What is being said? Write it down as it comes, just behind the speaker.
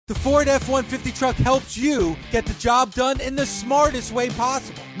The Ford F-150 truck helps you get the job done in the smartest way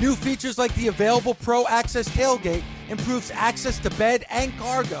possible. New features like the available Pro Access tailgate improves access to bed and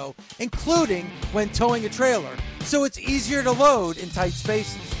cargo, including when towing a trailer, so it's easier to load in tight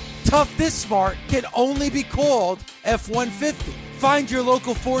spaces. Tough this smart can only be called F-150. Find your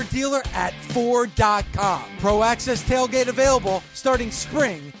local Ford dealer at Ford.com. Pro Access tailgate available starting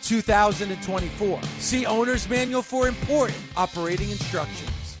spring 2024. See Owner's Manual for important operating instructions.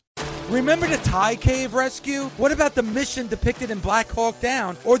 Remember the Thai cave rescue? What about the mission depicted in Black Hawk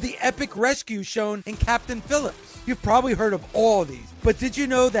Down or the epic rescue shown in Captain Phillips? You've probably heard of all of these, but did you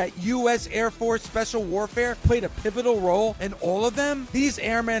know that U.S. Air Force Special Warfare played a pivotal role in all of them? These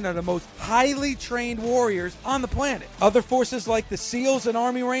airmen are the most highly trained warriors on the planet. Other forces like the SEALs and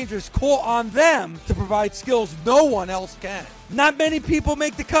Army Rangers call on them to provide skills no one else can. Not many people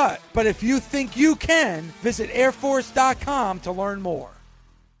make the cut, but if you think you can, visit airforce.com to learn more.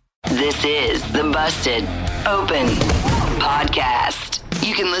 This is the Busted Open Podcast.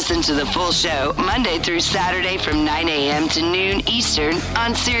 You can listen to the full show Monday through Saturday from 9 a.m. to noon Eastern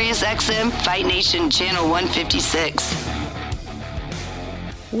on SiriusXM Fight Nation Channel 156.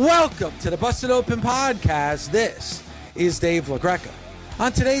 Welcome to the Busted Open Podcast. This is Dave LaGreca.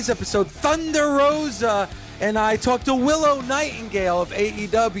 On today's episode, Thunder Rosa and I talked to Willow Nightingale of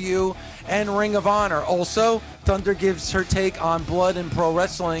AEW and Ring of Honor. Also, Thunder gives her take on blood and pro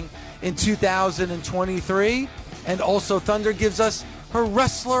wrestling in 2023. And also, Thunder gives us her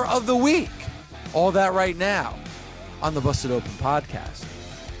Wrestler of the Week. All that right now on the Busted Open Podcast.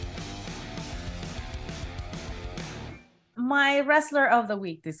 My Wrestler of the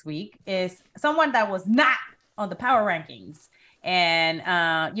Week this week is someone that was not on the power rankings. And,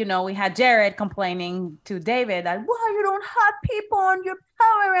 we had Jared complaining to David that, why you don't have people on your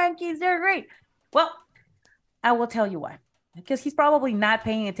power rankings? They're great. Well, I will tell you why. Because he's probably not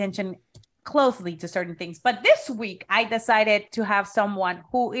paying attention closely to certain things. But this week, I decided to have someone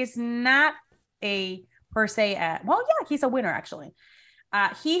who is not a per se, he's a winner, actually.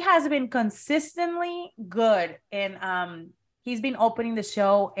 He has been consistently good. And he's been opening the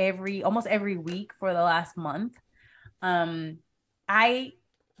show almost every week for the last month. I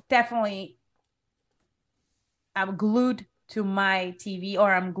definitely am glued to my TV,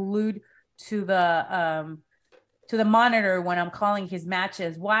 or I'm glued to the monitor when I'm calling his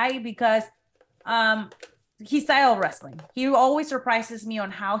matches. Why? Because he's style wrestling. He always surprises me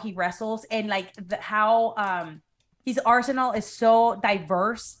on how he wrestles, and how his arsenal is so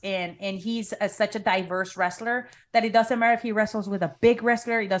diverse, and he's such a diverse wrestler that it doesn't matter if he wrestles with a big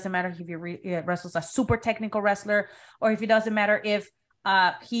wrestler, it doesn't matter if he wrestles a super technical wrestler, or if it doesn't matter if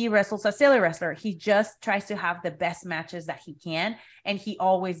he wrestles a silly wrestler. He just tries to have the best matches that he can, and he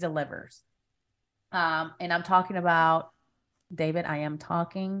always delivers. And I'm talking about, David, I am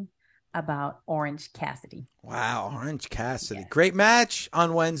talking about Orange Cassidy. Wow, Orange Cassidy. Yes. Great match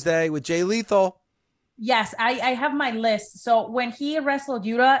on Wednesday with Jay Lethal. Yes, I have my list. So when he wrestled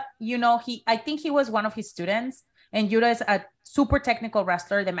Yuta, I think he was one of his students, and Yuta is a super technical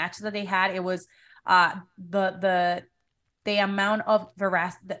wrestler. The match that they had, it was the amount of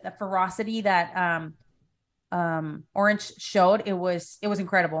ferocity that Orange showed. It was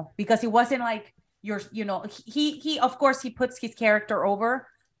incredible, because it wasn't like he of course he puts his character over,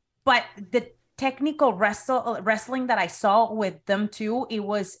 but the technical wrestling that I saw with them too, it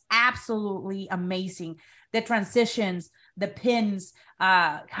was absolutely amazing. The transitions, the pins,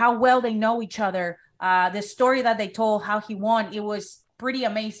 how well they know each other, the story that they told, how he won, it was pretty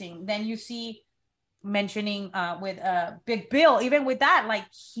amazing. Then you see mentioning with Big Bill, even with that,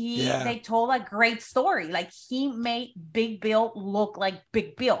 they told a great story. Like, he made Big Bill look like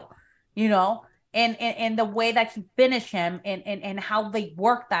Big Bill, and the way that he finished him, and how they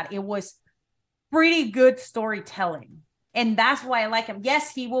worked that, it was pretty good storytelling. And that's why I like him.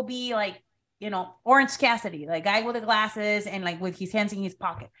 Yes, he will be Orange Cassidy, the guy with the glasses and with his hands in his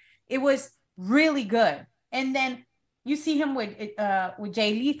pocket. It was really good. And then you see him with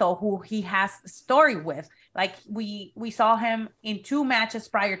Jay Lethal, who he has a story with. We saw him in 2 matches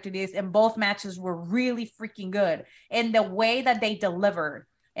prior to this, and both matches were really freaking good. And the way that they delivered,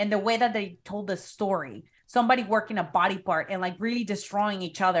 and the way that they told the story, somebody working a body part and really destroying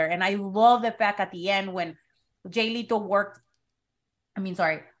each other. And I love the fact at the end when Orange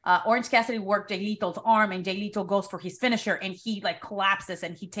Cassidy worked Jay Lethal's arm, and Jay Lethal goes for his finisher, and he collapses,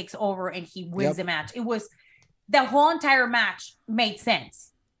 and he takes over, and he wins the match. It was, the whole entire match made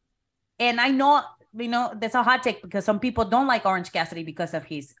sense. And I know, that's a hot take, because some people don't like Orange Cassidy because of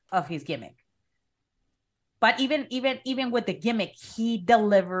his gimmick. But even with the gimmick, he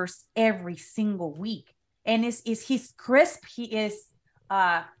delivers every single week. And he's crisp. He is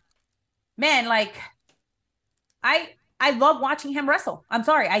man, like I love watching him wrestle. I'm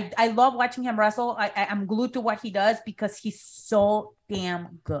sorry. I love watching him wrestle. I'm glued to what he does because he's so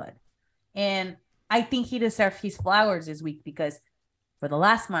damn good. And I think he deserves his flowers this week because for the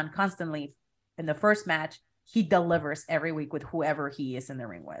last month, constantly in the first match, he delivers every week with whoever he is in the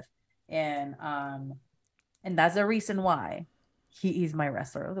ring with. And that's the reason why he is my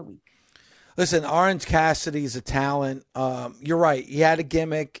wrestler of the week. Listen, Orange Cassidy is a talent. You're right. He had a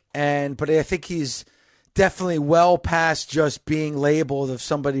gimmick, but I think he's definitely well past just being labeled of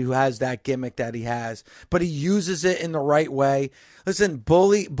somebody who has that gimmick that he has. But he uses it in the right way. Listen,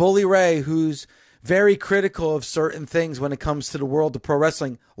 Bully Ray, who's very critical of certain things when it comes to the world of pro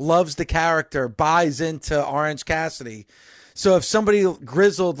wrestling, loves the character, buys into Orange Cassidy. So if somebody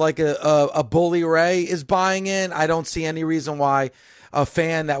grizzled like a Bully Ray is buying in, I don't see any reason why a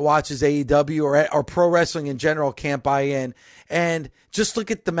fan that watches AEW or pro wrestling in general can't buy in. And just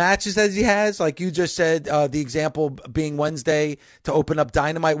look at the matches that he has. Like you just said, the example being Wednesday to open up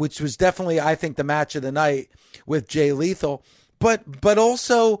Dynamite, which was definitely, I think, the match of the night with Jay Lethal. But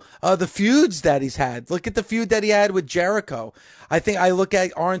also the feuds that he's had. Look at the feud that he had with Jericho. I think I look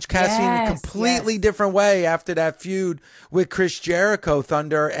at Orange Cassidy in a completely different way after that feud with Chris Jericho,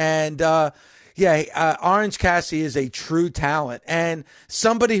 Thunder. And Orange Cassidy is a true talent and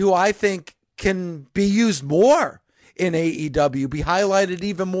somebody who I think can be used more in AEW, be highlighted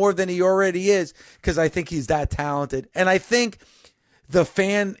even more than he already is, because I think he's that talented. And I think the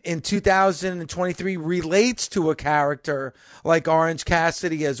fan in 2023 relates to a character like Orange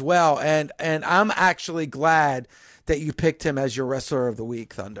Cassidy as well. And I'm actually glad that you picked him as your wrestler of the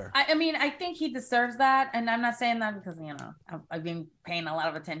week, Thunder. I mean, I think he deserves that. And I'm not saying that because, I've been paying a lot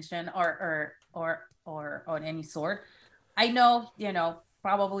of attention or any sort. I know,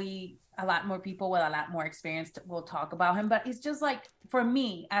 probably a lot more people with a lot more experience will talk about him, but it's just like, for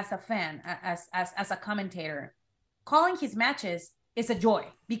me as a fan, as a commentator, calling his matches is a joy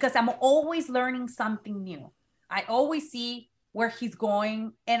because I'm always learning something new. I always see where he's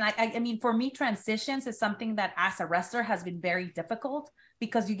going. And I mean, for me, transitions is something that as a wrestler has been very difficult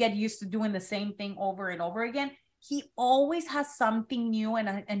because you get used to doing the same thing over and over again. He always has something new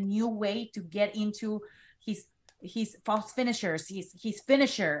and a new way to get into his false finishers, his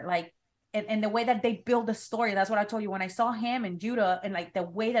finisher, like, and the way that they build the story. That's what I told you when I saw him and Judah and like the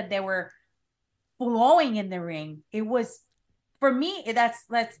way that they were flowing in the ring. It was, for me, that's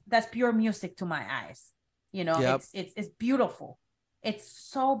pure music to my eyes. Yep. It's beautiful. It's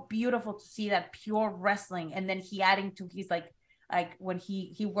so beautiful to see that pure wrestling. And then he adding to his like when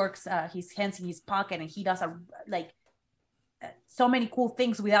he works his hands in his pocket and he does so many cool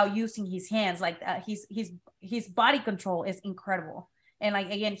things without using his hands. Like his body control is incredible. And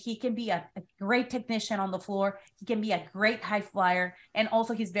like, again, he can be a great technician on the floor. He can be a great high flyer. And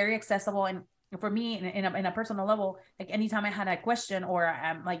also he's very accessible. And for me, in a personal level, like anytime I had a question or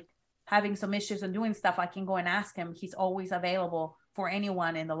I'm like having some issues and doing stuff, I can go and ask him. He's always available for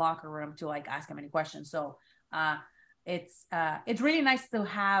anyone in the locker room to like ask him any questions. So it's really nice to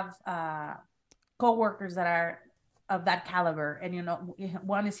have coworkers that are of that caliber. And,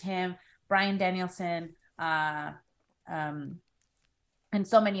 one is him, Bryan Danielson, and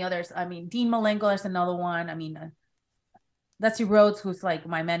so many others. I mean, Dean Malenko is another one. I mean, Dusty Rhodes, who's like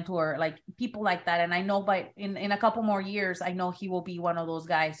my mentor, like people like that. And I know in a couple more years, I know he will be one of those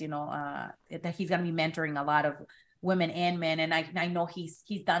guys, that he's going to be mentoring a lot of women and men. And I know he's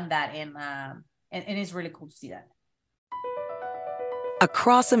done that. And it's really cool to see that.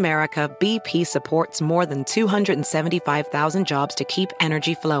 Across America, BP supports more than 275,000 jobs to keep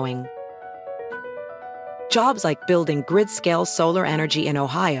energy flowing. Jobs like building grid-scale solar energy in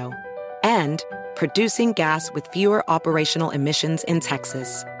Ohio and producing gas with fewer operational emissions in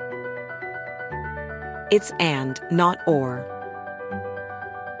Texas. It's and, not or.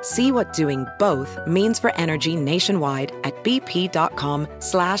 See what doing both means for energy nationwide at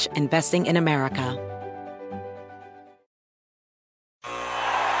bp.com/investing in America.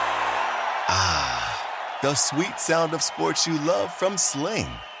 The sweet sound of sports you love from Sling.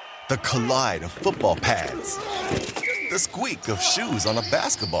 The collide of football pads. The squeak of shoes on a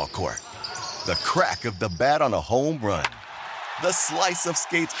basketball court. The crack of the bat on a home run. The slice of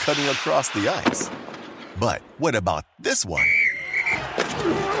skates cutting across the ice. But what about this one?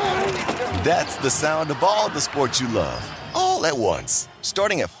 That's the sound of all the sports you love, all at once.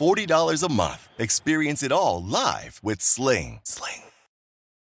 Starting at $40 a month. Experience it all live with Sling.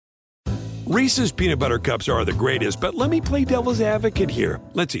 Reese's Peanut Butter Cups are the greatest, but let me play devil's advocate here.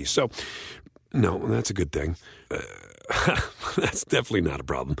 Let's see. So, no, that's a good thing. That's definitely not a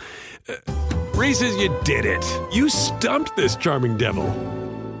problem. Reese's, you did it. You stumped this charming devil.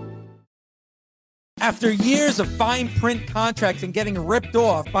 After years of fine print contracts and getting ripped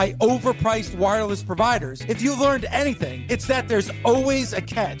off by overpriced wireless providers, if you learned anything, it's that there's always a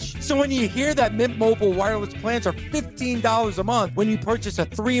catch. So when you hear that Mint Mobile wireless plans are $15 a month when you purchase a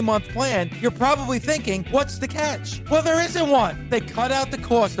 3-month plan, you're probably thinking, what's the catch? Well, there isn't one. They cut out the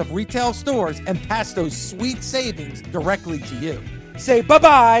cost of retail stores and pass those sweet savings directly to you. Say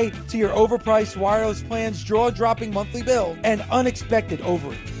bye-bye to your overpriced wireless plans, jaw-dropping monthly bill, and unexpected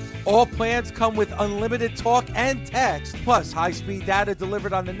overage. All plans come with unlimited talk and text, plus high-speed data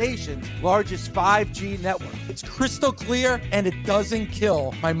delivered on the nation's largest 5G network. It's crystal clear, and it doesn't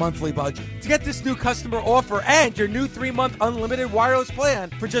kill my monthly budget. To get this new customer offer and your new 3-month unlimited wireless plan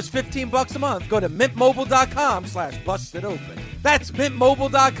for just $15 a month, go to mintmobile.com/bustedopen. That's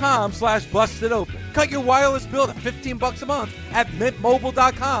mintmobile.com/bustedopen. Cut your wireless bill to $15 a month at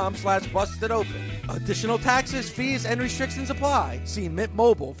mintmobile.com/bustedopen. Additional taxes, fees, and restrictions apply. See Mint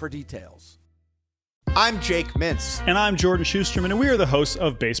Mobile for details. I'm Jake Mintz. And I'm Jordan Schusterman, and we are the hosts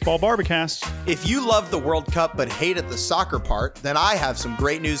of Baseball Barbacast. If you love the World Cup but hated the soccer part, then I have some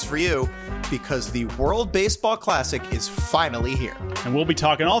great news for you, because the World Baseball Classic is finally here. And we'll be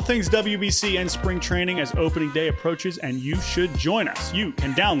talking all things WBC and spring training as opening day approaches, and you should join us. You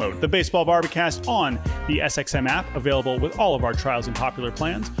can download the Baseball Barbacast on the SXM app, available with all of our trials and popular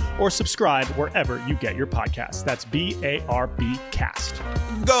plans, or subscribe wherever you get your podcasts. That's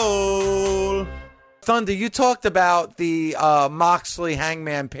BARBcast. Goal! Thunder, you talked about the Moxley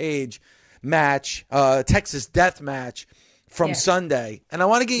Hangman Page match, Texas Death Match from Sunday. And I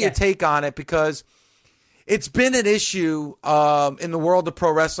want to get your take on it, because it's been an issue in the world of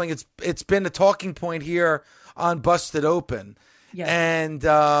pro wrestling. It's been a talking point here on Busted Open. Yes. And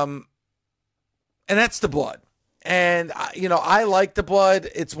that's the blood. And, I like the blood.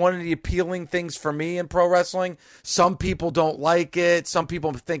 It's one of the appealing things for me in pro wrestling. Some people don't like it. Some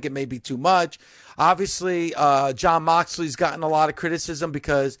people think it may be too much. Obviously, Jon Moxley's gotten a lot of criticism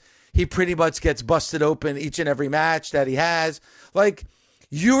because he pretty much gets busted open each and every match that he has. Like,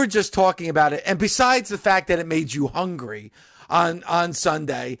 you were just talking about it. And besides the fact that it made you hungry on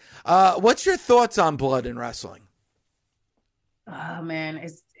Sunday, what's your thoughts on blood in wrestling? Oh, man,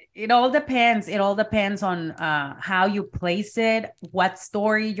 it all depends. It all depends on how you place it, what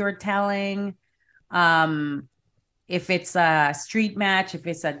story you're telling. If it's a street match, if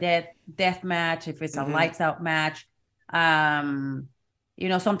it's a death match, if it's a lights out match.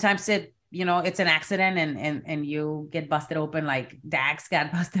 Sometimes it's an accident and you get busted open, like Dax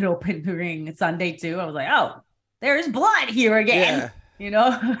got busted open during Sunday too. I was like, oh, there's blood here again.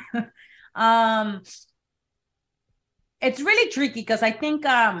 It's really tricky, because I think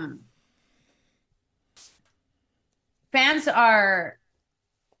fans are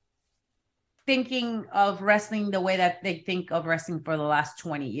thinking of wrestling the way that they think of wrestling for the last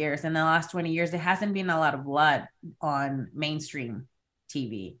 20 years. In the last 20 years, there hasn't been a lot of blood on mainstream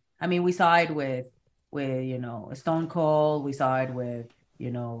TV. I mean, we saw it with Stone Cold. We saw it with,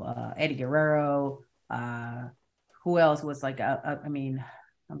 Eddie Guerrero. Who else was like, I'm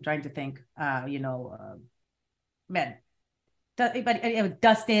trying to think, man, but it was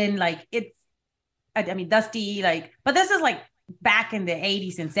Dustin, Dusty, but this is like back in the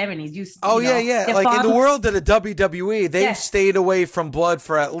 80s and 70s. Like in the world of the WWE, they've stayed away from blood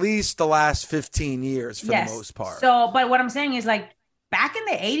for at least the last 15 years for the most part. So, but what I'm saying is, like, back in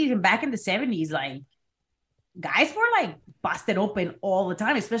the 80s and back in the 70s, like, guys were like busted open all the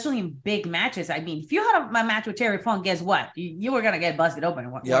time, especially in big matches. I mean, if you had a match with Terry Funk, guess what? You were going to get busted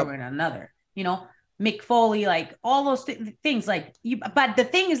open one way or another, Mick Foley, like all those things, but the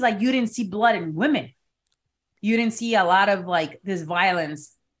thing is, like, you didn't see blood in women. You didn't see a lot of like this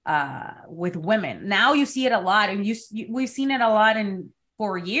violence with women. Now you see it a lot, and we've seen it a lot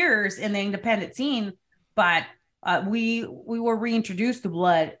for years in the independent scene, but we were reintroduced to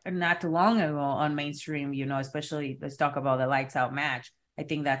blood not too long ago on mainstream, especially, let's talk about the lights out match. I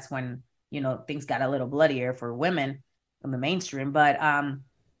think that's when, things got a little bloodier for women on the mainstream, but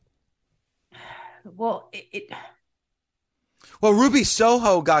Ruby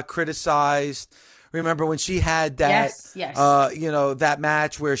Soho got criticized. Remember when she had that, that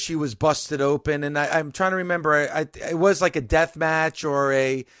match where she was busted open, and I'm trying to remember, it was like a death match or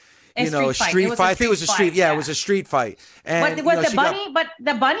a street fight. I think it was a street. Yeah, it was a street fight. And but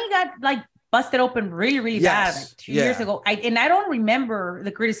the bunny got like busted open really, really bad like 2 years ago. I don't remember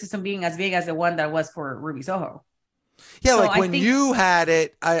the criticism being as big as the one that was for Ruby Soho. Yeah, so when you had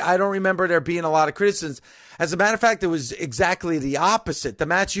it, I don't remember there being a lot of criticisms. As a matter of fact, it was exactly the opposite. The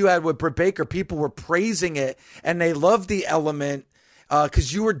match you had with Britt Baker, people were praising it, and they loved the element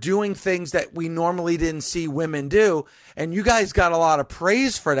because you were doing things that we normally didn't see women do, and you guys got a lot of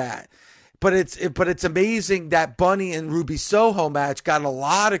praise for that. But it's amazing that Bunny and Ruby Soho match got a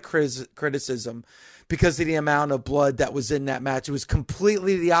lot of criticism because of the amount of blood that was in that match. It was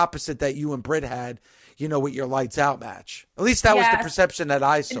completely the opposite that you and Britt had, with your lights out match. At least that was the perception that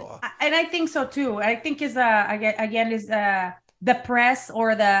I saw. And I think so too. I think is the press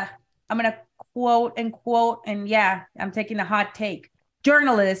or I'm going to quote, and yeah, I'm taking a hot take.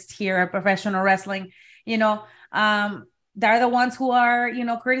 Journalists here at Professional Wrestling, they're the ones who are,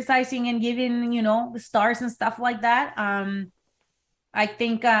 criticizing and giving, the stars and stuff like that. I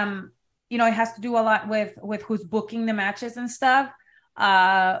think, it has to do a lot with who's booking the matches and stuff.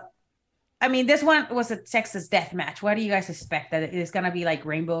 This one was a Texas death match. What do you guys expect? That it's going to be like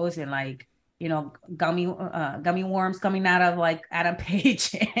rainbows and like, gummy worms coming out of like Adam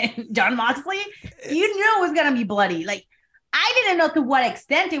Page and Jon Moxley? You knew it was going to be bloody. Like, I didn't know to what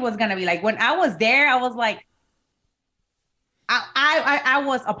extent it was going to be. Like, when I was there, I was like, I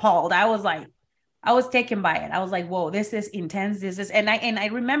was appalled. I was taken by it. I was like, whoa, this is intense. And I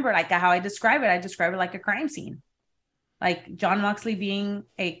remember like how I describe it like a crime scene. Like Jon Moxley being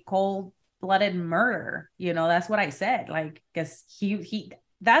a cold-blooded murderer. That's what I said. Like, because he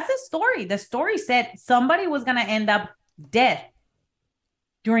that's the story. The story said somebody was going to end up dead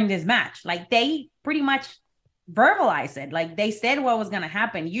during this match. Like, they pretty much verbalized it. Like, they said what was going to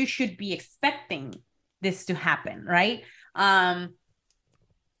happen. You should be expecting this to happen, right? That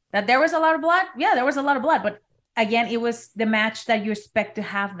there was a lot of blood. Yeah, there was a lot of blood. But again, it was the match that you expect to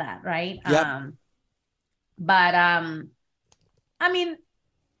have that, right? Yep.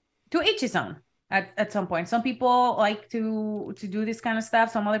 To each his own at some point. Some people like to do this kind of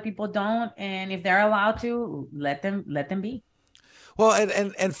stuff. Some other people don't. And if they're allowed to, let them be. Well,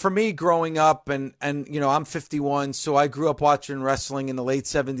 and for me growing up and I'm 51, so I grew up watching wrestling in the late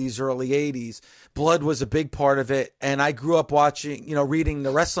 70s, early 80s. Blood was a big part of it. And I grew up watching, reading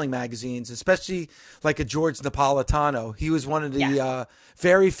the wrestling magazines, especially like a George Napolitano. He was one of the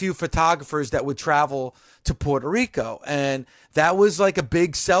very few photographers that would travel to Puerto Rico. And that was like a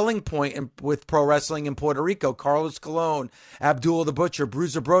big selling point with pro wrestling in Puerto Rico. Carlos Colon, Abdul the Butcher,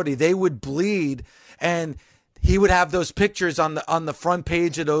 Bruiser Brody, they would bleed, and he would have those pictures on the front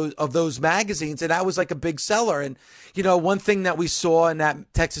page of those magazines, and that was like a big seller. And one thing that we saw in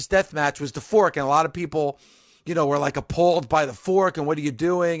that Texas Death Match was the fork, and a lot of people, were like appalled by the fork and what are you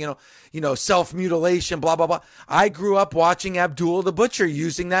doing? Self-mutilation, blah blah blah. I grew up watching Abdul the Butcher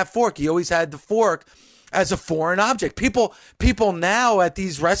using that fork. He always had the fork as a foreign object. People now at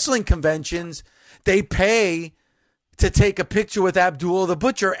these wrestling conventions, they pay to take a picture with Abdul the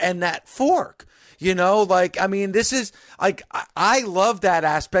Butcher and that fork. This is like, I love that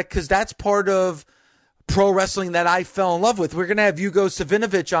aspect because that's part of pro wrestling that I fell in love with. We're going to have Hugo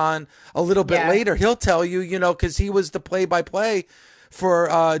Savinovich on a little bit later. He'll tell you, because he was the play-by-play for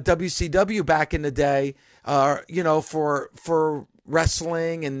WCW back in the day, for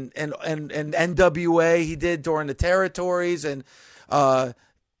wrestling and NWA he did during the territories and,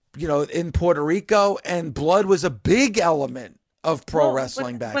 in Puerto Rico, and blood was a big element of pro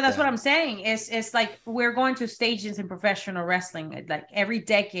wrestling back then. But that's what I'm saying. It's like we're going to stages in professional wrestling. Like every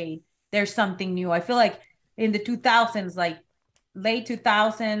decade, there's something new. I feel like in the 2000s, like late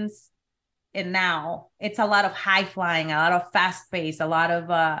 2000s and now, it's a lot of high flying, a lot of fast pace, a lot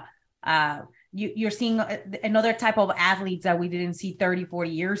of you're seeing another type of athletes that we didn't see 30, 40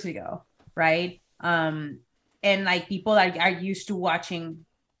 years ago, right? And like people that are used to watching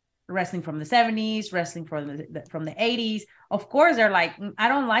wrestling from the 70s, wrestling from the 80s. Of course, they're like, I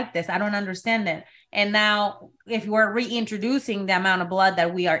don't like this. I don't understand it. And now if we're reintroducing the amount of blood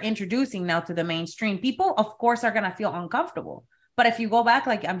that we are introducing now to the mainstream, people, of course, are going to feel uncomfortable. But if you go back,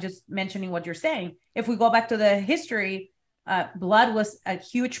 like I'm just mentioning what you're saying, if we go back to the history, blood was a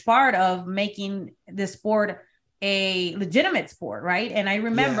huge part of making the sport a legitimate sport, right? And I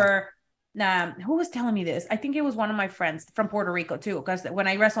remember... who was telling me this? I think it was one of my friends from Puerto Rico too, because when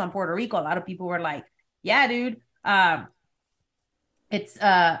I wrestled in Puerto Rico, a lot of people were like, yeah, dude,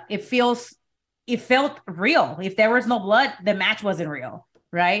 it felt real. If there was no blood, the match wasn't real,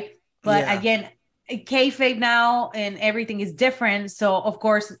 right? But again, kayfabe now and everything is different, so of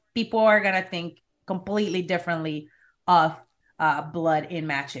course people are gonna think completely differently of blood in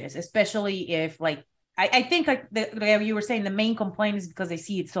matches, especially if like I think like you were saying, the main complaint is because they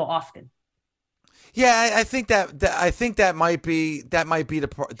see it so often. Yeah, I think that might be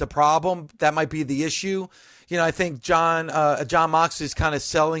the problem. That might be the issue. I think Jon Moxley is kind of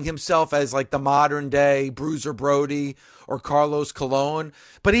selling himself as like the modern day Bruiser Brody or Carlos Colon.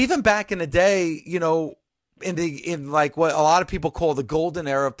 But even back in the day, in like what a lot of people call the golden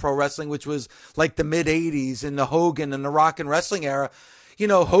era of pro wrestling, which was like the mid '80s and the Hogan and the Rock and Wrestling era.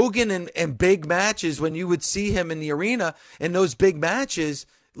 Hogan in big matches, when you would see him in the arena in those big matches,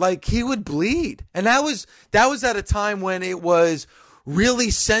 like he would bleed. And that was at a time when it was really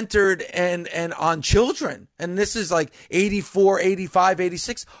centered and on children. And this is like 84, 85,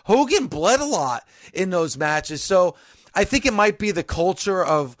 86. Hogan bled a lot in those matches. So I think it might be the culture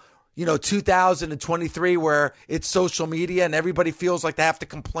of 2023, where it's social media and everybody feels like they have to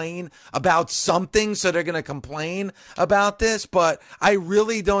complain about something, so they're going to complain about this. But I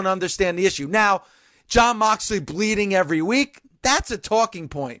really don't understand the issue. Now, Jon Moxley bleeding every week, that's a talking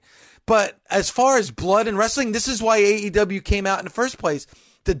point. But as far as blood in wrestling, this is why AEW came out in the first place.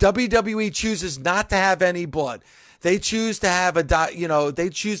 The WWE chooses not to have any blood. They choose to have they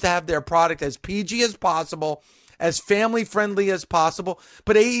choose to have their product as PG as possible, as family friendly as possible.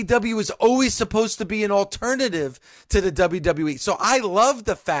 But AEW is always supposed to be an alternative to the WWE. So I love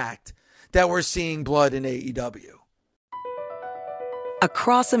the fact that we're seeing blood in AEW.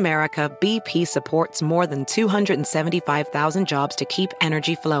 Across America, BP supports more than 275,000 jobs to keep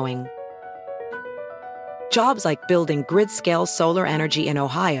energy flowing. Jobs like building grid-scale solar energy in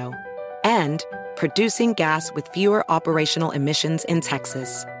Ohio and producing gas with fewer operational emissions in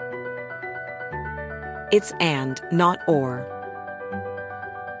Texas. It's and, not or.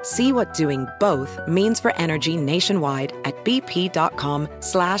 See what doing both means for energy nationwide at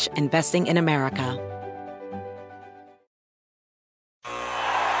bp.com/investing in America.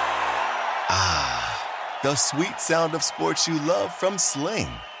 The sweet sound of sports you love from Sling.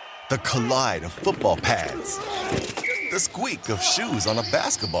 The collide of football pads. The squeak of shoes on a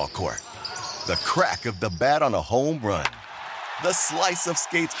basketball court. The crack of the bat on a home run. The slice of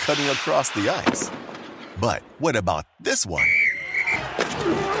skates cutting across the ice. But what about this one?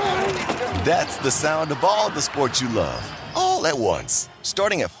 That's the sound of all the sports you love, all at once.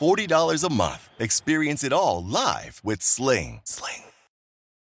 Starting at $40 a month. Experience it all live with Sling.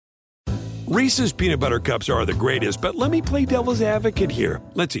 Reese's peanut butter cups are the greatest, but let me play devil's advocate here.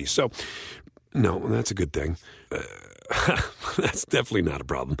 Let's see. So, no, that's a good thing. That's definitely not a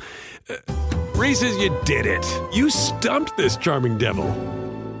problem. Reese's, you did it. You stumped this charming devil.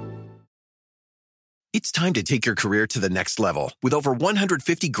 It's time to take your career to the next level. With over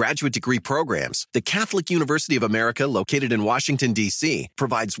 150 graduate degree programs, the Catholic University of America, located in Washington, D.C.,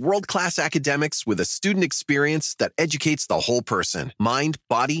 provides world-class academics with a student experience that educates the whole person, mind,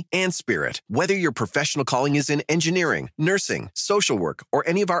 body, and spirit. Whether your professional calling is in engineering, nursing, social work, or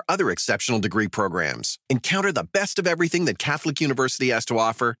any of our other exceptional degree programs, encounter the best of everything that Catholic University has to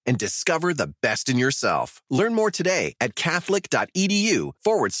offer and discover the best in yourself. Learn more today at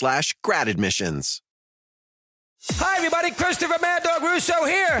catholic.edu/grad admissions. Hi, everybody. Christopher Mad Dog Russo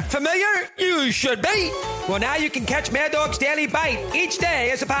here. Familiar? You should be. Well, now you can catch Mad Dog's Daily Bite each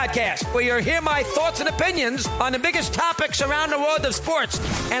day as a podcast, where you'll hear my thoughts and opinions on the biggest topics around the world of sports.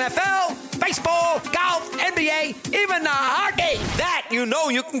 NFL, baseball, golf, NBA, even the hockey. That you know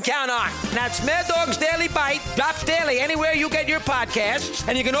you can count on. That's Mad Dog's Daily Bite. Drops daily anywhere you get your podcasts.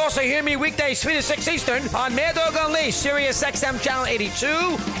 And you can also hear me weekdays 3 to 6 Eastern on Mad Dog Unleashed, Sirius XM Channel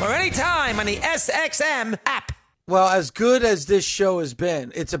 82, or anytime on the SXM app. Well, as good as this show has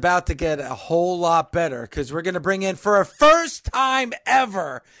been, it's about to get a whole lot better, because we're going to bring in, for a first time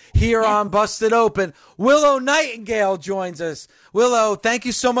ever here on Busted Open, Willow Nightingale joins us. Willow, thank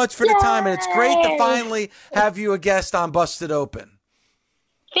you so much for the time, and it's great to finally have you a guest on Busted Open.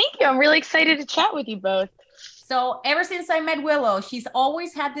 Thank you. I'm really excited to chat with you both. So ever since I met Willow, she's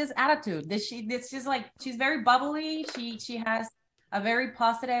always had this attitude. She's very bubbly. She has a very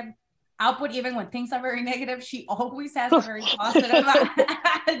positive output. Even when things are very negative, she always has a very positive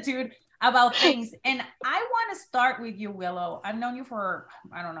attitude about things. And I want to start with you, Willow. I've known you for,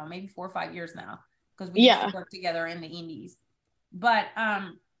 I don't know, maybe 4 or 5 years now, because we used to work together in the indies. But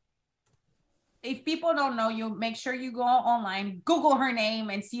if people don't know you, make sure you go online, Google her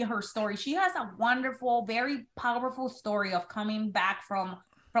name, and see her story. She has a wonderful, very powerful story of coming back from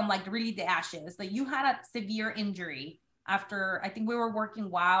like really the ashes. Like, you had a severe injury after, I think we were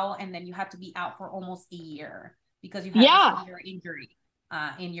working WoW, and then you had to be out for almost a year because you had a severe injury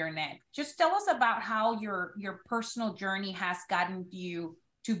in your neck. Just tell us about how your personal journey has gotten you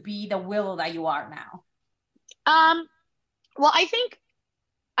to be the Willow that you are now. Well, I think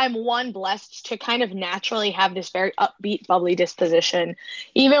I'm blessed to kind of naturally have this very upbeat, bubbly disposition.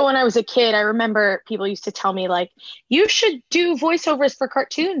 Even when I was a kid, I remember people used to tell me, like, you should do voiceovers for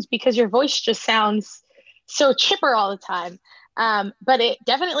cartoons because your voice just sounds so chipper all the time. But it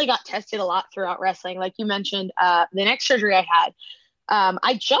definitely got tested a lot throughout wrestling. Like you mentioned, the neck surgery I had,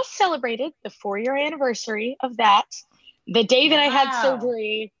 I just celebrated the 4-year anniversary of that. The day that I had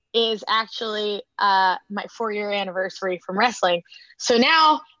surgery, is actually my 4-year anniversary from wrestling. So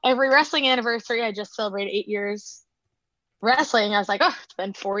now every wrestling anniversary, I just celebrate 8 years wrestling. I was like, oh, it's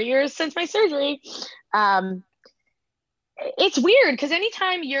been 4 years since my surgery. It's weird because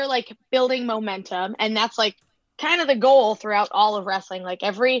anytime you're like building momentum, and that's like kind of the goal throughout all of wrestling, like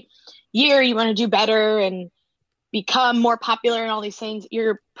every year you want to do better and become more popular and all these things,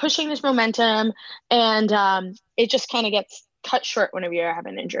 you're pushing this momentum, and it just kind of gets cut short whenever you have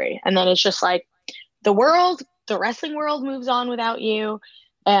an injury. And then it's just like the wrestling world moves on without you.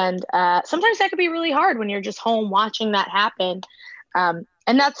 And sometimes that could be really hard when you're just home watching that happen. And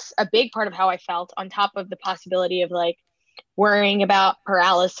that's a big part of how I felt, on top of the possibility of like worrying about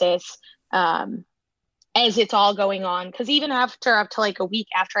paralysis as it's all going on. Because even up to like a week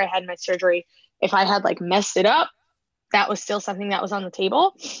after I had my surgery, if I had like messed it up, that was still something that was on the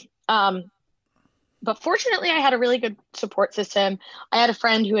table. But fortunately, I had a really good support system. I had a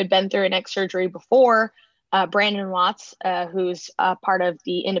friend who had been through a neck surgery before, Brandon Watts, who's part of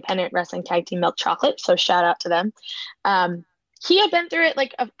the independent wrestling tag team Milk Chocolate. So shout out to them. He had been through it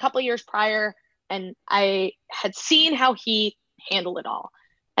like a couple of years prior, and I had seen how he handled it all.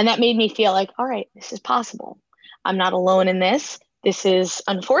 And that made me feel like, all right, this is possible. I'm not alone in this. This is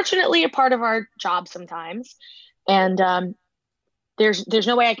unfortunately a part of our job sometimes. And there's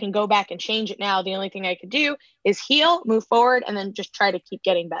no way I can go back and change it now. The only thing I could do is heal, move forward, and then just try to keep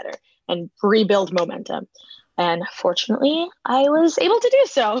getting better and rebuild momentum. And fortunately, I was able to do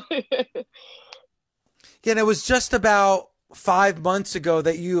so. Yeah, and it was just about 5 months ago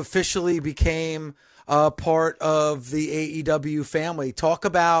that you officially became part of the AEW family. Talk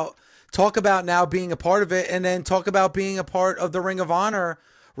about now being a part of it, and then talk about being a part of the Ring of Honor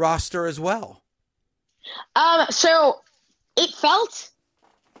roster as well. So it felt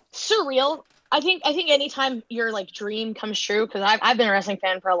surreal. I think anytime your like dream comes true, because I've been a wrestling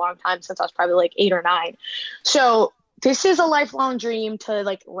fan for a long time, since I was probably like 8 or 9. So this is a lifelong dream to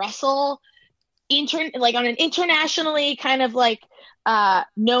like wrestle like on an internationally kind of like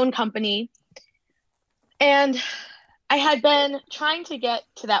known company. And I had been trying to get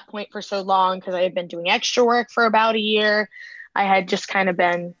to that point for so long because I had been doing extra work for about a year. I had just kind of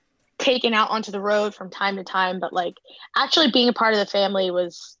been taken out onto the road from time to time, but like actually being a part of the family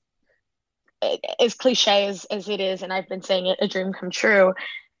was as cliche as it is, and I've been saying it, a dream come true.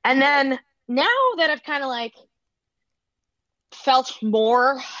 And then now that I've kind of like felt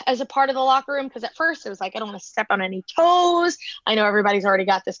more as a part of the locker room, because at first it was like, I don't want to step on any toes. I know everybody's already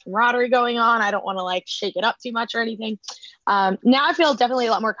got this camaraderie going on. I don't want to like shake it up too much or anything. Now I feel definitely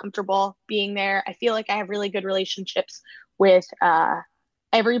a lot more comfortable being there. I feel like I have really good relationships with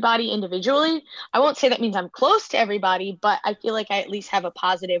everybody individually. I won't say that means I'm close to everybody, but I feel like I at least have a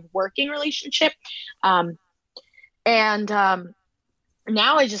positive working relationship. And now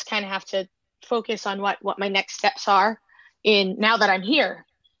I just kind of have to focus on what my next steps are now that I'm here.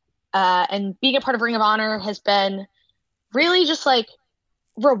 And being a part of Ring of Honor has been really just like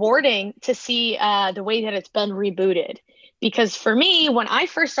rewarding to see the way that it's been rebooted. Because for me, when I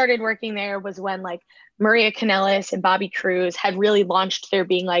first started working there was when like Maria Kanellis and Bobby Cruz had really launched there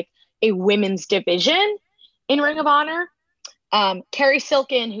being like a women's division in Ring of Honor. Carrie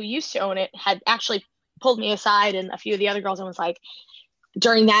Silken, who used to own it, had actually pulled me aside and a few of the other girls and was like,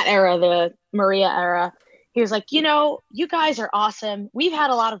 during that era, the Maria era, he was like, you know, you guys are awesome. We've had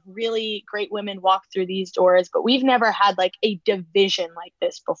a lot of really great women walk through these doors, but we've never had like a division like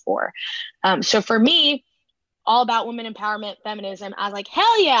this before. So for me, all about women empowerment, feminism, I was like,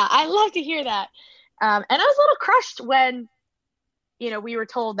 hell yeah, I love to hear that. And I was a little crushed when, you know, we were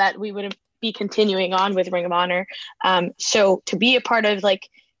told that we wouldn't be continuing on with Ring of Honor. So to be a part of like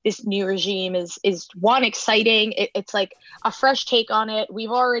this new regime is one, exciting. It's like a fresh take on it.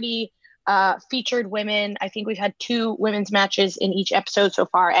 We've already featured women. I think we've had 2 women's matches in each episode so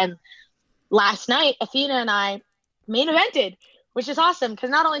far. And last night, Athena and I main evented, which is awesome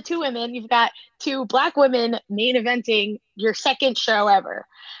because not only 2 women, you've got 2 Black women main eventing your second show ever.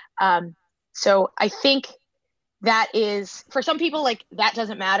 So I think that is, for some people, like that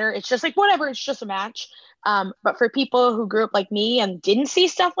doesn't matter. It's just like, whatever, it's just a match. But for people who grew up like me and didn't see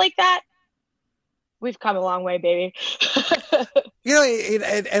stuff like that, we've come a long way, baby. You know,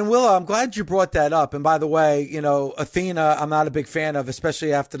 and Willow, I'm glad you brought that up. And by the way, you know, Athena, I'm not a big fan of,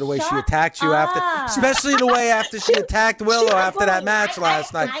 especially after the way she attacked you especially the way after she attacked Willow after that match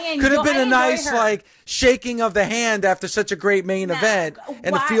last night. Could have been a nice, like, shaking of the hand after such a great main event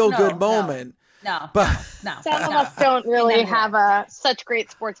and a feel-good moment. No. Some of us don't really have such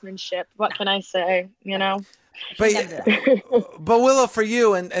great sportsmanship. What can I say, you know? But Willow, for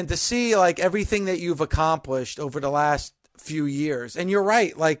you and to see like everything that you've accomplished over the last few years. And you're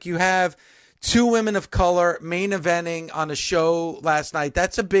right. Like, you have two women of color main eventing on a show last night.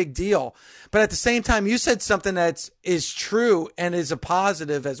 That's a big deal. But at the same time, you said something that is true and is a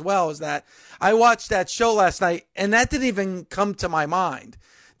positive as well, is that I watched that show last night and that didn't even come to my mind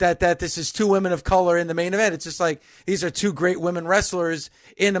that this is two women of color in the main event. It's just like, these are two great women wrestlers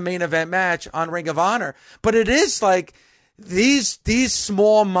in a main event match on Ring of Honor. But it is like these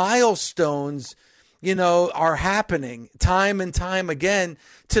small milestones, you know, are happening time and time again,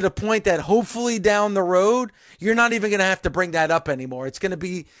 to the point that hopefully down the road, you're not even going to have to bring that up anymore. It's going to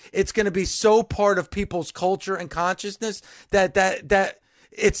be so part of people's culture and consciousness that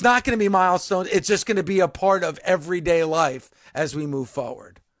it's not going to be milestones. It's just going to be a part of everyday life as we move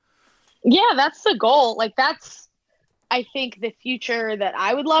forward. Yeah, that's the goal. Like, that's, I think, the future that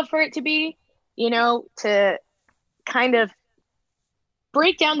I would love for it to be, you know, to kind of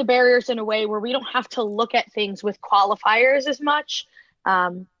break down the barriers in a way where we don't have to look at things with qualifiers as much.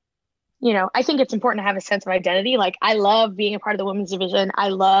 You know, I think it's important to have a sense of identity. Like, I love being a part of the women's division. I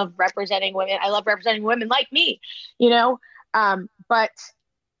love representing women. I love representing women like me, you know, but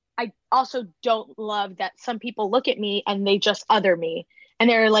I also don't love that some people look at me and they just other me. And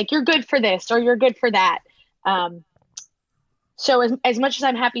they're like, you're good for this or you're good for that. So as much as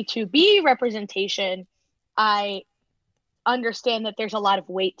I'm happy to be representation, I understand that there's a lot of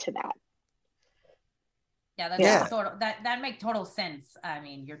weight to that. Yeah, that makes total sense. I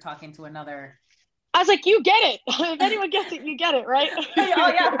mean, you're talking to another. I was like, you get it. If anyone gets it, you get it, right? Oh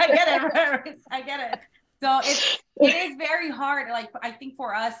yeah, I get it. I get it. So it is very hard. Like, I think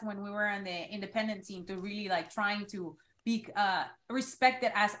for us, when we were on the independent team, to really like trying to be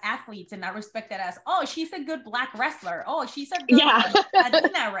respected as athletes and not respected as, oh, she's a good black wrestler. Oh, she's a good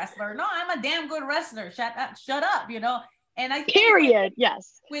Latina wrestler. No, I'm a damn good wrestler. Shut up, you know. And I think period.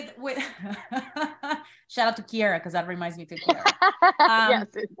 Yes. With shout out to Kiera, because that reminds me to Kiera. Yes,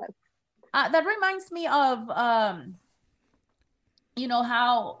 it does. That reminds me of you know,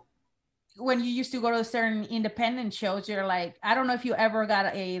 how when you used to go to certain independent shows, you're like, I don't know if you ever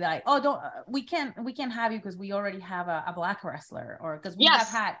got a like, oh, we can't have you because we already have a black wrestler, or because we have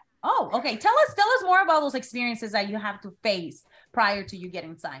had. Oh, okay. Tell us more about those experiences that you have to face prior to you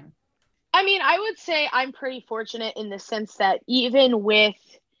getting signed. I mean, I would say I'm pretty fortunate in the sense that even with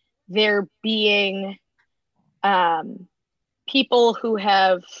there being people who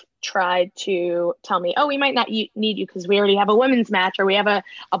have tried to tell me, oh, we might not need you because we already have a women's match, or we have a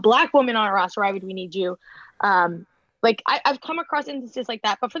black woman on our roster, why would we need you? Like, I've come across instances like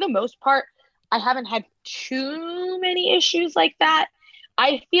that, but for the most part, I haven't had too many issues like that.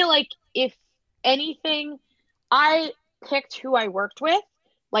 I feel like, if anything, I picked who I worked with.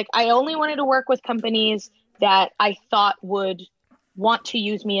 Like, I only wanted to work with companies that I thought would want to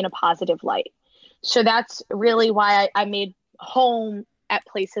use me in a positive light. So that's really why I made home at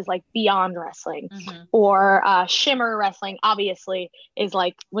places like Beyond Wrestling, or Shimmer Wrestling, obviously,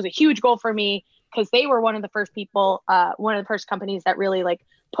 was a huge goal for me, because they were one of the first people, one of the first companies that really like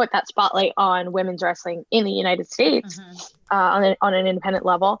put that spotlight on women's wrestling in the United States on an independent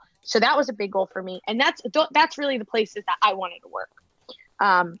level. So that was a big goal for me. And that's really the places that I wanted to work.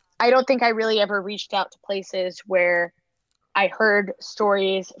 I don't think I really ever reached out to places where I heard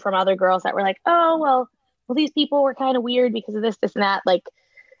stories from other girls that were like, oh, well, these people were kind of weird because of this, and that. Like,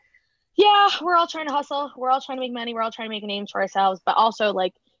 yeah, we're all trying to hustle. We're all trying to make money. We're all trying to make a name for ourselves. But also,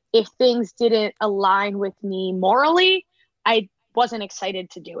 like, if things didn't align with me morally, I wasn't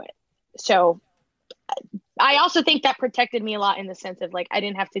excited to do it. So I also think that protected me a lot in the sense of, like, I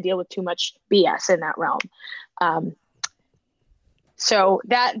didn't have to deal with too much BS in that realm. So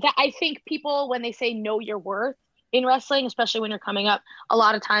that I think people, when they say know your worth in wrestling, especially when you're coming up, a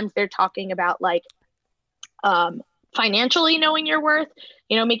lot of times they're talking about like financially knowing your worth,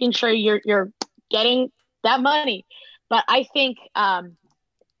 you know, making sure you're getting that money. But I think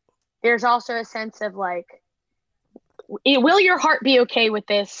there's also a sense of like, will your heart be okay with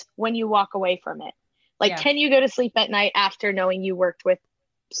this when you walk away from it? Like, can you go to sleep at night after knowing you worked with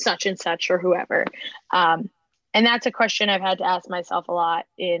such and such or whoever? And that's a question I've had to ask myself a lot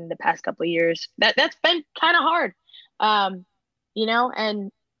in the past couple of years. That's been kind of hard, you know,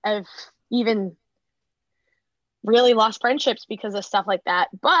 and I've even really lost friendships because of stuff like that.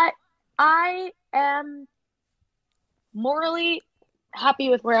 But I am morally happy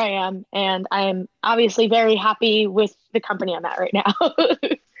with where I am, and I am obviously very happy with the company I'm at right now.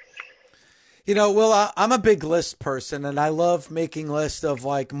 You know, Will, I'm a big list person, and I love making lists of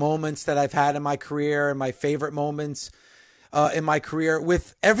like moments that I've had in my career and my favorite moments in my career.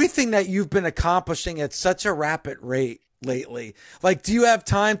 With everything that you've been accomplishing at such a rapid rate lately, like, do you have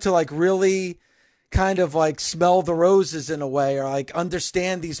time to like really kind of like smell the roses in a way, or like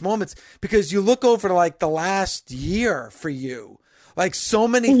understand these moments, because you look over like the last year for you, like so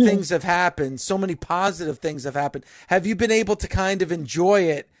many things have happened, so many positive things have happened. Have you been able to kind of enjoy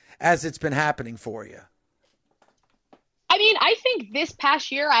it as it's been happening for you? I mean, I think this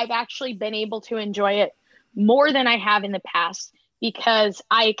past year I've actually been able to enjoy it more than I have in the past, because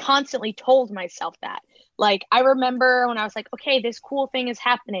I constantly told myself that. Like, I remember when I was like, okay, this cool thing is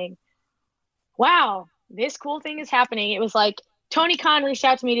happening. Wow, this cool thing is happening. It was like Tony Khan reached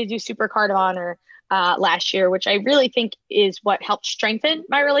out to me to do Super Card of Honor last year, which I really think is what helped strengthen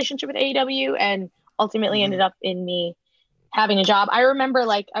my relationship with AEW and ultimately ended up in me having a job. I remember,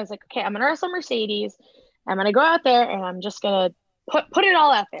 like, I was like, okay, I'm going to wrestle Mercedes. I'm going to go out there and I'm just going to put it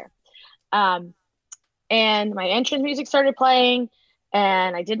all out there. And my entrance music started playing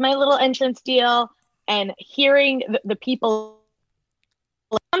and I did my little entrance deal, and hearing the people,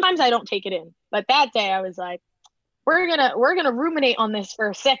 sometimes I don't take it in, but that day I was like, we're going to ruminate on this for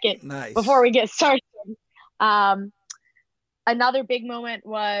a second before we get started. Another big moment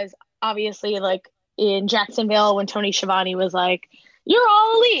was obviously like in Jacksonville when Tony Schiavone was like, you're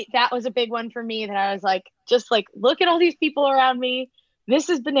all elite. That was a big one for me, that I was like, just like, look at all these people around me. This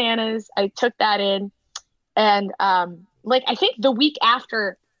is bananas. I took that in. And like, I think the week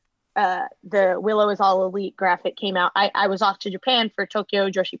after the Willow is All Elite graphic came out, I was off to Japan for Tokyo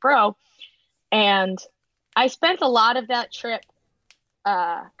Joshi Pro. And I spent a lot of that trip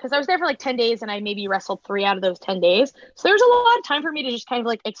because I was there for like 10 days and I maybe wrestled 3 out of those 10 days. So there was a lot of time for me to just kind of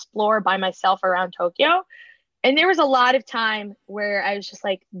like explore by myself around Tokyo. And there was a lot of time where I was just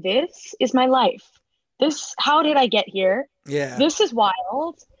like, this is my life. How did I get here? Yeah. This is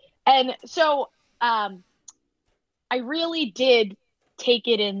wild. And so I really did take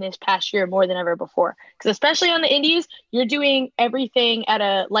it in this past year more than ever before. Because especially on the indies, you're doing everything at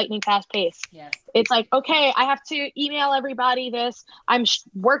a lightning fast pace. Yes. It's like, okay, I have to email everybody this. I'm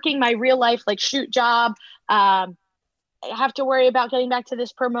working my real life, like, shoot job. I have to worry about getting back to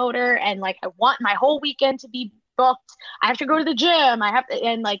this promoter, and like, I want my whole weekend to be booked. I have to go to the gym.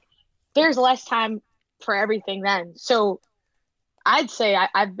 And like, there's less time for everything then. So I'd say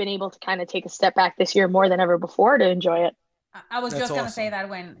I've been able to kind of take a step back this year more than ever before to enjoy it. I was just going to say that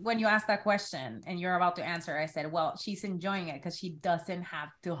when you asked that question and you're about to answer, I said, well, she's enjoying it because she doesn't have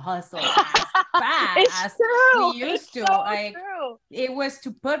to hustle as fast as we used to. Like, it was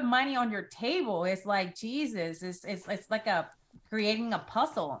to put money on your table. It's like, Jesus, it's like creating a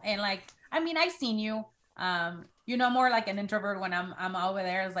puzzle. And like, I mean, I've seen you, more like an introvert when I'm over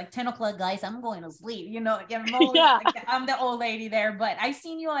there. It's like 10 o'clock, guys, I'm going to sleep. I'm the old lady there, but I've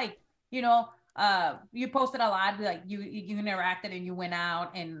seen you like, you posted a lot, like you interacted and you went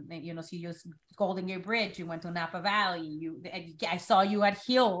out and so you used Golden Gate Bridge, you went to Napa Valley, I saw you at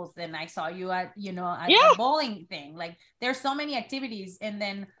Hills, and I saw you at the bowling thing. Like, there's so many activities. And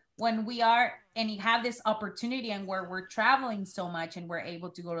then when we are and you have this opportunity and where we're traveling so much and we're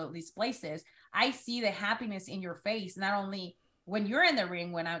able to go to these places, I see the happiness in your face, not only when you're in the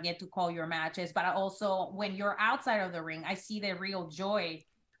ring, when I get to call your matches, but also when you're outside of the ring. I see the real joy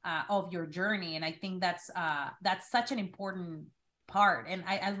of your journey. And I think that's such an important part. And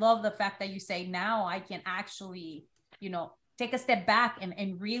I love the fact that you say, now I can actually, take a step back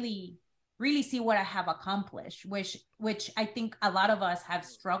and really, really see what I have accomplished, which I think a lot of us have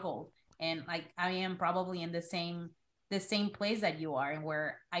struggled. And like, I am probably in the same place that you are, and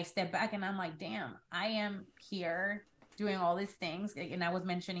where I step back and I'm like, damn, I am here doing all these things. And I was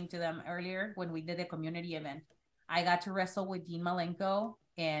mentioning to them earlier when we did the community event, I got to wrestle with Dean Malenko.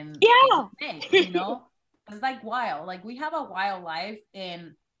 And it's like wild. Like, we have a wild life,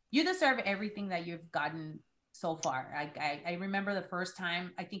 and you deserve everything that you've gotten so far. I remember the first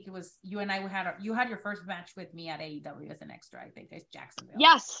time, I think it was you and I you had your first match with me at AEW as an extra. I think it's Jacksonville.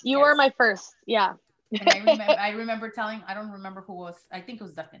 Yes, you were my first. Yeah. And I remember telling, I don't remember who was, I think it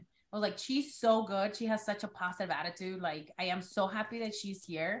was Dustin. I was like, she's so good. She has such a positive attitude. Like, I am so happy that she's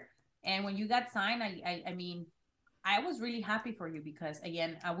here. And when you got signed, I mean, I was really happy for you because,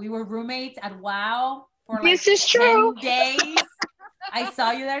 again, we were roommates at WOW for like 10 days. I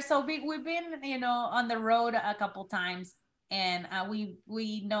saw you there. So we've been, on the road a couple times, and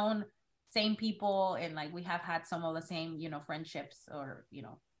we known same people, and like, we have had some of the same, friendships or,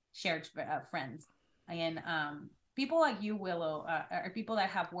 shared friends. And people like you, Willow, are people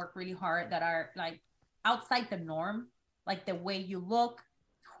that have worked really hard, that are like outside the norm, like the way you look,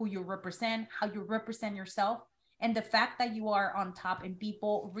 who you represent, how you represent yourself. And the fact that you are on top, and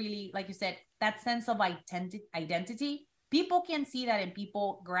people really, like you said, that sense of identity, people can see that, and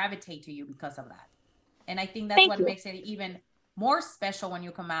people gravitate to you because of that. And I think that's what makes it even more special when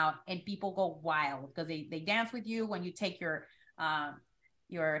you come out and people go wild because they dance with you when you take your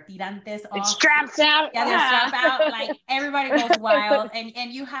tirantes off. Straps out. Yeah, they're strapped out. Like everybody goes wild,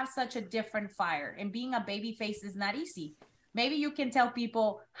 and you have such a different fire. And being a baby face is not easy. Maybe you can tell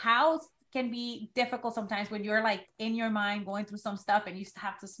people how can be difficult sometimes when you're like in your mind going through some stuff and you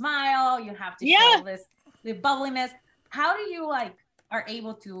have to smile, you have to show the bubbliness. How do you are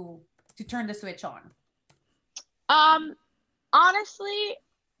able to turn the switch on? Honestly,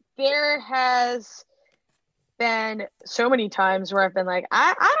 there has been so many times where I've been like,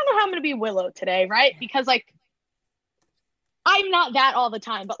 I don't know how I'm going to be Willow today, right? Because I'm not that all the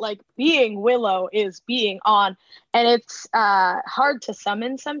time, but being Willow is being on, and it's hard to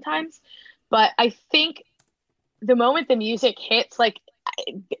summon sometimes. But I think the moment the music hits, I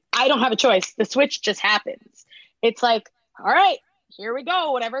don't have a choice. The switch just happens. It's all right, here we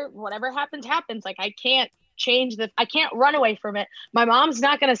go. Whatever happens. I can't change I can't run away from it. My mom's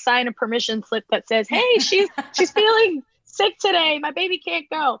not going to sign a permission slip that says, hey, she's feeling sick today. My baby can't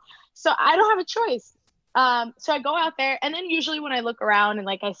go. So I don't have a choice. So I go out there, and then usually when I look around and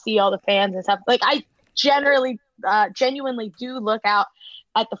I see all the fans and stuff, I genuinely do look out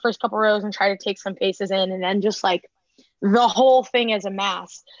at the first couple rows and try to take some faces in, and then just the whole thing as a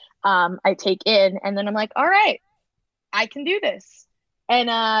mass, I take in, and then I'm like, all right, I can do this. And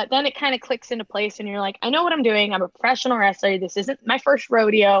then it kind of clicks into place, and you're like, I know what I'm doing. I'm a professional wrestler. This isn't my first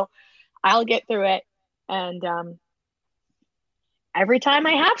rodeo. I'll get through it. And every time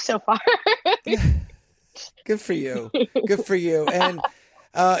I have so far. Good for you. Good for you. And,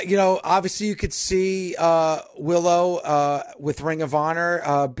 obviously you could see Willow with Ring of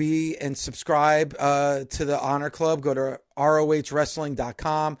Honor. Be and subscribe to the Honor Club. Go to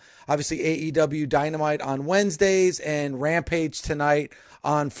ROHWrestling.com. Obviously AEW Dynamite on Wednesdays and Rampage tonight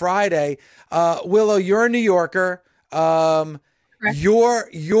on Friday. Willow, you're a New Yorker.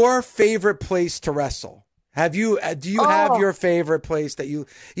 Your favorite place to wrestle. Do you have your favorite place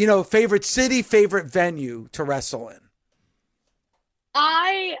that favorite city, favorite venue to wrestle in?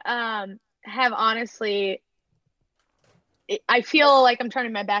 I have honestly, I feel like I'm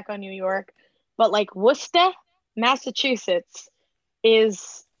turning my back on New York, but Worcester, Massachusetts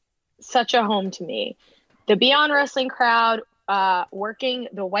is such a home to me. The Beyond Wrestling crowd, working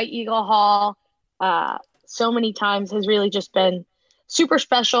the White Eagle Hall so many times has really just been super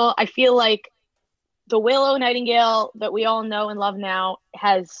special. I feel like the Willow Nightingale that we all know and love now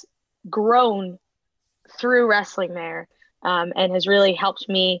has grown through wrestling there, and has really helped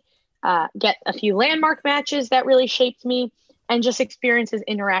me get a few landmark matches that really shaped me, and just experiences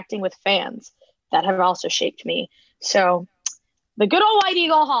interacting with fans that have also shaped me. So the good old White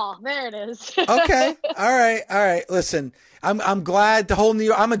Eagle Hall, there it is. Okay. All right. Listen, I'm glad the whole New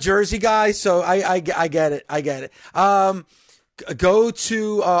York, I'm a Jersey guy, so I get it. Go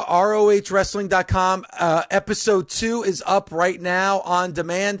to ROHWrestling.com. Episode 2 is up right now on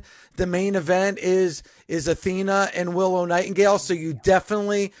demand. The main event is Athena and Willow Nightingale, so you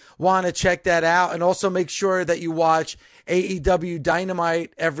definitely want to check that out. And also make sure that you watch AEW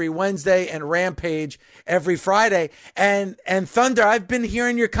Dynamite every Wednesday and Rampage every Friday. And Thunder, I've been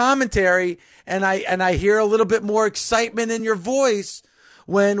hearing your commentary, and I hear a little bit more excitement in your voice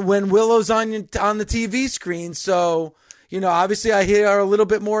when Willow's on the TV screen. So, obviously I hear a little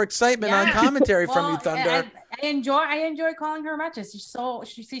bit more excitement on commentary from you, Thunder. I enjoy calling her matches.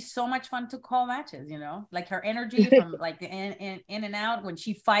 She's so much fun to call matches, her energy from in and out when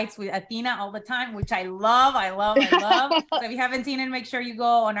she fights with Athena all the time, which I love. So if you haven't seen it, make sure you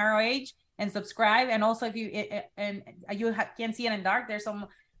go on ROH and subscribe. And also if you can't see it in Dark, there's some,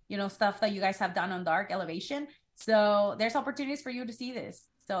 stuff that you guys have done on Dark Elevation. So there's opportunities for you to see this.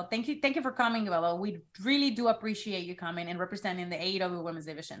 So thank you for coming, Willow. We really do appreciate you coming and representing the AEW Women's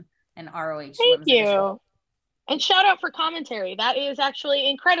Division and ROH. Thank you. Division. And shout out for commentary. That is actually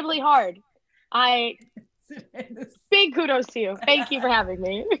incredibly hard. Big kudos to you. Thank you for having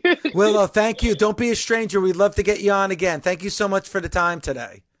me. Willow, thank you. Don't be a stranger. We'd love to get you on again. Thank you so much for the time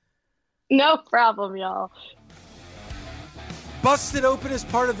today. No problem, y'all. Busted Open is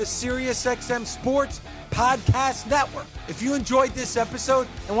part of the SiriusXM Sports Podcast Network. If you enjoyed this episode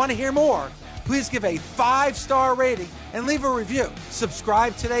and want to hear more, please give a 5-star rating and leave a review.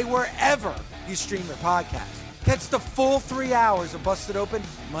 Subscribe today wherever you stream your podcast. Catch the full 3 hours of Busted Open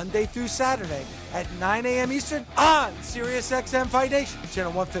Monday through Saturday at 9 a.m. Eastern on SiriusXM Fight Nation,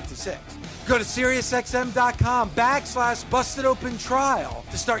 channel 156. Go to SiriusXM.com/Busted Open Trial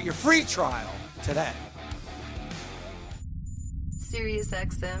to start your free trial today.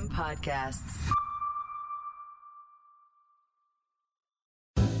 SiriusXM Podcasts.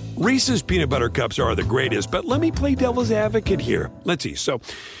 Reese's peanut butter cups are the greatest, but let me play devil's advocate here. Let's see. So,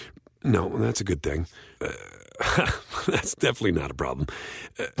 no, that's a good thing. That's definitely not a problem.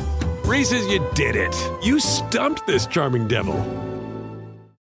 Reese's, you did it. You stumped this charming devil.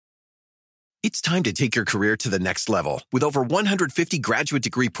 It's time to take your career to the next level. With over 150 graduate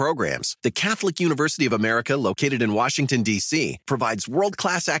degree programs, the Catholic University of America, located in Washington, D.C., provides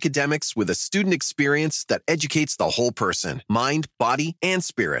world-class academics with a student experience that educates the whole person, mind, body, and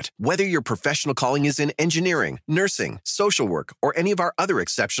spirit. Whether your professional calling is in engineering, nursing, social work, or any of our other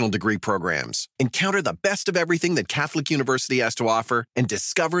exceptional degree programs, encounter the best of everything that Catholic University has to offer and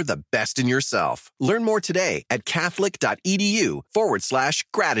discover the best in yourself. Learn more today at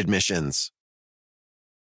catholic.edu/grad admissions.